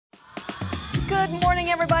Good morning,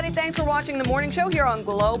 everybody. Thanks for watching the morning show here on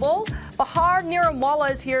Global. Bahar Niramwalla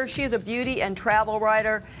is here. She is a beauty and travel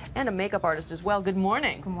writer and a makeup artist as well. Good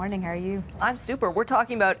morning. Good morning. How are you? I'm super. We're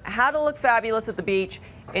talking about how to look fabulous at the beach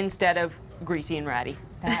instead of greasy and ratty.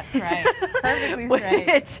 That's right. Perfectly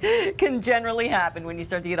straight. Which can generally happen when you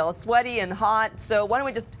start to get all sweaty and hot. So why don't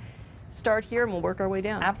we just start here and we'll work our way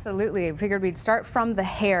down. Absolutely. We figured we'd start from the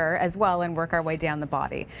hair as well and work our way down the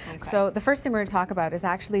body. Okay. So the first thing we're going to talk about is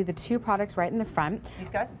actually the two products right in the front.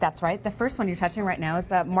 These guys? That's right. The first one you're touching right now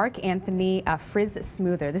is Marc Anthony Frizz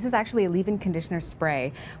Smoother. This is actually a leave-in conditioner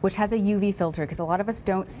spray, which has a UV filter, because a lot of us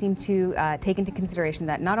don't seem to take into consideration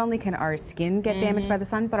that not only can our skin get damaged by the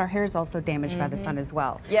sun, but our hair is also damaged by the sun as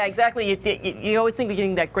well. Yeah, exactly. You always think you're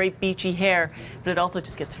getting that great beachy hair, but it also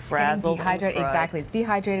just gets frazzled. Dehydrated. Exactly. It's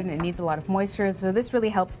dehydrated and it needs a lot of moisture, so this really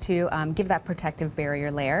helps to give that protective barrier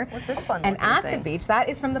layer. What's this fun And at thing? The beach, that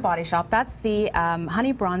is from the Body Shop. That's the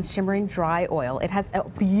Honey Bronze Shimmering Dry Oil. It has a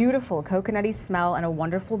beautiful coconutty smell and a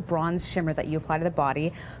wonderful bronze shimmer that you apply to the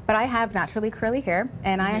body. But I have naturally curly hair,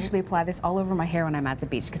 and I actually apply this all over my hair when I'm at the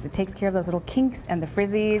beach, because it takes care of those little kinks and the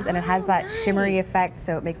frizzies, and it has that shimmery effect,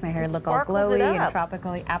 so it makes my hair look all glowy and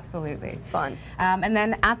tropically. Absolutely. Fun. And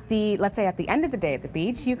then at the, let's say at the end of the day at the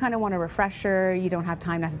beach, you kind of want a refresher. You don't have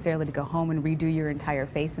time necessarily to go home and redo your entire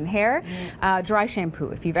face and hair. Dry shampoo.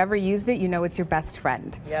 If you've ever used it, you know it's your best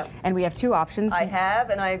friend. Yep. And we have two options. I have,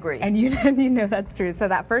 and I agree. And you know that's true. So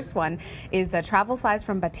that first one is a travel size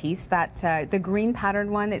from Batiste. That the green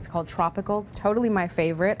pattern one, it's called Tropical. Totally my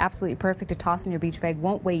favorite. Absolutely perfect to toss in your beach bag.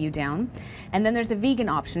 Won't weigh you down. And then there's a vegan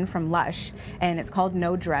option from Lush, and it's called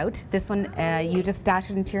No Drought. This one, you just dash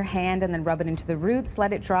it into your hand and then rub it into the roots,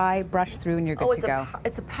 let it dry, brush through, and you're good to go.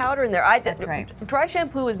 It's a powder in there. That's right. Dry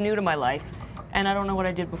shampoo is new to my life, and I don't know what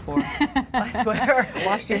I did before. I swear.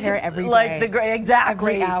 Washed your hair every day. Like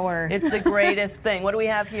exactly. Every hour. It's the greatest thing. What do we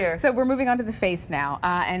have here? So we're moving on to the face now,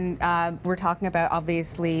 and we're talking about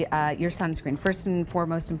obviously your sunscreen. First and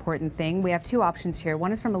foremost important thing. We have two options here.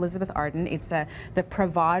 One is from Elizabeth Arden. It's the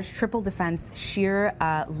Pravage Triple Defense Sheer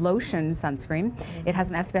Lotion Sunscreen. It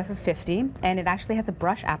has an SPF of 50, and it actually has a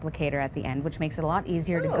brush applicator at the end, which makes it a lot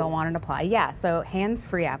easier to go on and apply. Yeah, so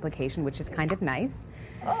hands-free application, which is kind of nice.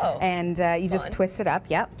 Oh. And you just twist it up.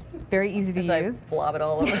 Yep. Very easy to use. I blob it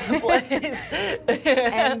all over the place.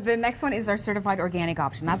 And the next one is our certified organic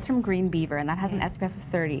option. That's from Green Beaver, and that has an SPF of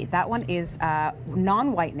 30. That one is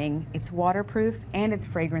non-whitening, it's waterproof, and it's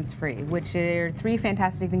fragrance-free, which are three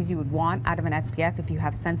fantastic things you would want out of an SPF if you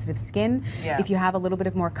have sensitive skin. Yeah. If you have a little bit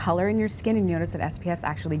of more color in your skin, and you notice that SPFs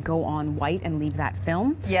actually go on white and leave that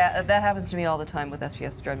film. Yeah, that happens to me all the time with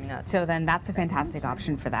SPFs. Drive me nuts. So then that's a fantastic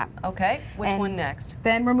option for that. Okay. Which one next?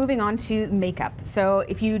 Then we're moving on to makeup. So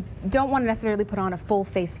if you don't want to necessarily put on a full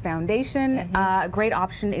face foundation, a great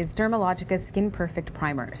option is Dermalogica's Skin Perfect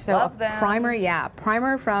Primer. So Love them.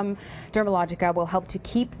 Primer from Dermalogica will help to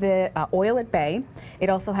keep the oil at bay. It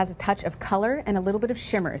also has a touch of color and a little bit of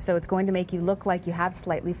shimmer, so it's going to make you look like you have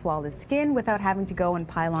slightly flawless skin without having to go and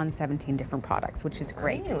pile on 17 different products, which is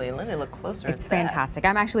great. Really? Let me look closer at that. It's fantastic.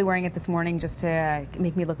 I'm actually wearing it this morning just to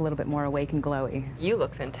make me look a little bit more awake and glowy. You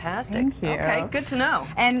look fantastic. Thank you. Okay, good to know.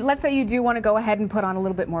 And let's say you do want to go ahead and put on a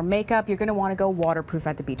little bit more makeup, you're going to want to go waterproof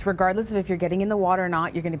at the beach. Regardless of if you're getting in the water or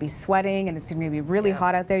not, you're going to be sweating and it's going to be really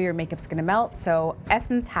hot out there, your makeup's going to melt. So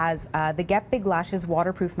Essence has the Get Big Lashes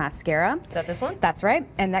Waterproof Mascara. Is that this one? That's right.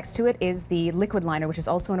 And next to it is the liquid liner, which is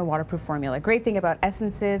also in a waterproof formula. Great thing about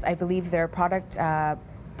Essence is I believe their product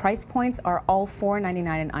price points are all $4.99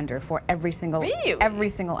 and under for every single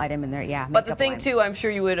item in there. Yeah. But the thing too, I'm sure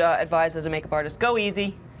you would advise as a makeup artist, go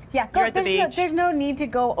easy. Yeah, You're at the beach. There's no need to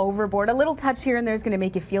go overboard. A little touch here and there is going to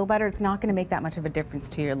make you feel better. It's not going to make that much of a difference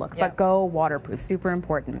to your look. But go waterproof, super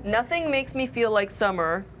important. Nothing makes me feel like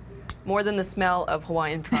summer more than the smell of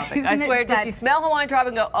Hawaiian tropic. I swear, just you smell Hawaiian tropic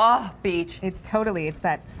and go, oh, beach. It's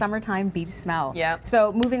that summertime beach smell. Yeah.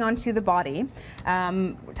 So moving on to the body,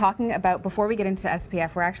 talking about, before we get into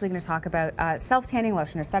SPF, we're actually going to talk about self-tanning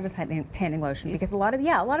lotion or self-tanning lotion, because a lot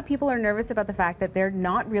of people are nervous about the fact that they're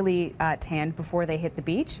not really tanned before they hit the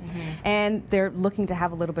beach, and they're looking to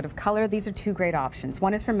have a little bit of color. These are two great options.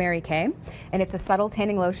 One is from Mary Kay, and it's a subtle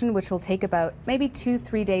tanning lotion, which will take about maybe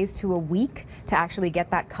 2-3 days to a week to actually get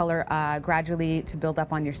that color gradually to build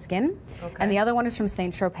up on your skin. Okay. And the other one is from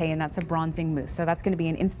Saint Tropez, and that's a bronzing mousse. So that's going to be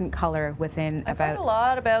an instant color within I've heard a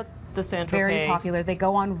lot about the Saint-Tropez. Very popular. They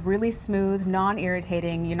go on really smooth,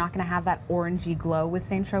 non-irritating. You're not going to have that orangey glow with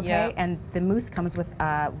Saint-Tropez. Yeah. And the mousse comes with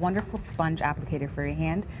a wonderful sponge applicator for your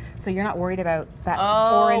hand, so you're not worried about that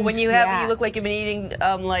orange. When you have, you look like you've been eating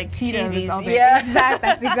like Cheetos. cheesies. Yeah,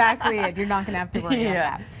 that's exactly it. You're not going to have to worry about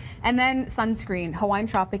Yeah. that. And then sunscreen. Hawaiian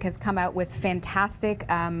Tropic has come out with fantastic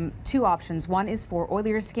 2 options. One is for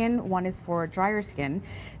oilier skin, one is for drier skin.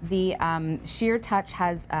 The Sheer Touch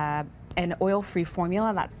has an oil-free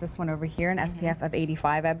formula. That's this one over here, an SPF of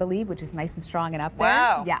 85, I believe, which is nice and strong and up there.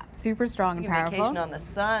 Wow. Yeah, super strong and powerful. Vacation on the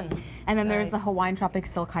sun. And then there's the Hawaiian Tropic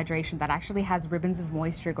Silk Hydration that actually has ribbons of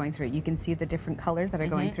moisture going through it. You can see the different colors that are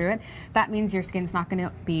going through it. That means your skin's not going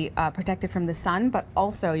to be protected from the sun, but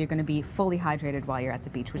also you're going to be fully hydrated while you're at the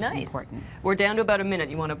beach, which is important. We're down to about a minute.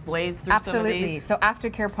 You want to blaze through some of these? So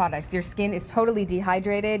aftercare products, your skin is totally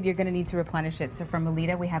dehydrated. You're going to need to replenish it. So from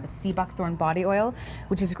Melita, we have a sea buckthorn body oil,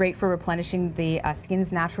 which is great for replenishing the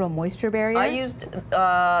skin's natural moisture barrier. I used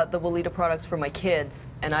the Welita products for my kids,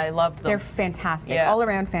 and I loved them. They're fantastic, all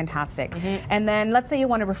around fantastic. And then let's say you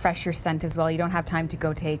want to refresh your scent as well. You don't have time to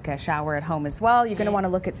go take a shower at home as well. You're going to want to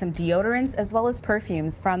look at some deodorants as well as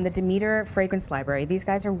perfumes from the Demeter Fragrance Library. These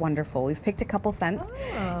guys are wonderful. We've picked a couple scents.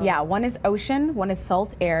 Yeah, one is Ocean, one is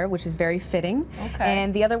Salt Air, which is very fitting.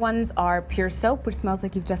 And the other ones are Pure Soap, which smells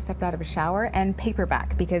like you've just stepped out of a shower, and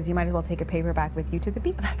Paperback, because you might as well take a paperback with you to the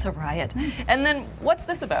beach. That's a riot. And then what's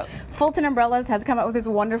this about? Fulton Umbrellas has come out with this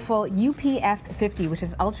wonderful UPF 50, which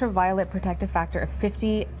is ultraviolet protective factor of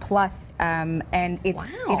 50 plus, and it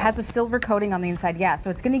has a silver coating on the inside. Yeah, so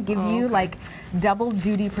it's going to give you like double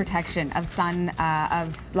duty protection of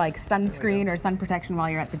sunscreen or sun protection while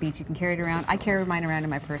you're at the beach. You can carry it around. I carry mine around in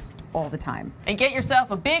my purse all the time. And get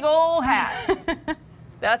yourself a big old hat.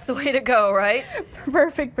 That's the way to go, right?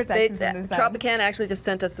 Perfect protection from the sun. Tropicana actually just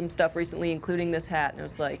sent us some stuff recently, including this hat, and it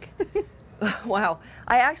was like, wow.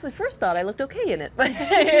 I actually first thought I looked okay in it. But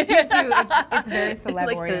it's very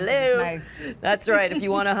celeb oriented. It's nice. That's right, if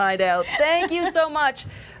you want to hide out. Thank you so much,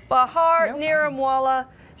 Bahar Niramwalla.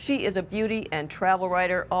 She is a beauty and travel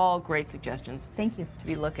writer. All great suggestions. Thank you. To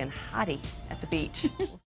be looking hottie at the beach.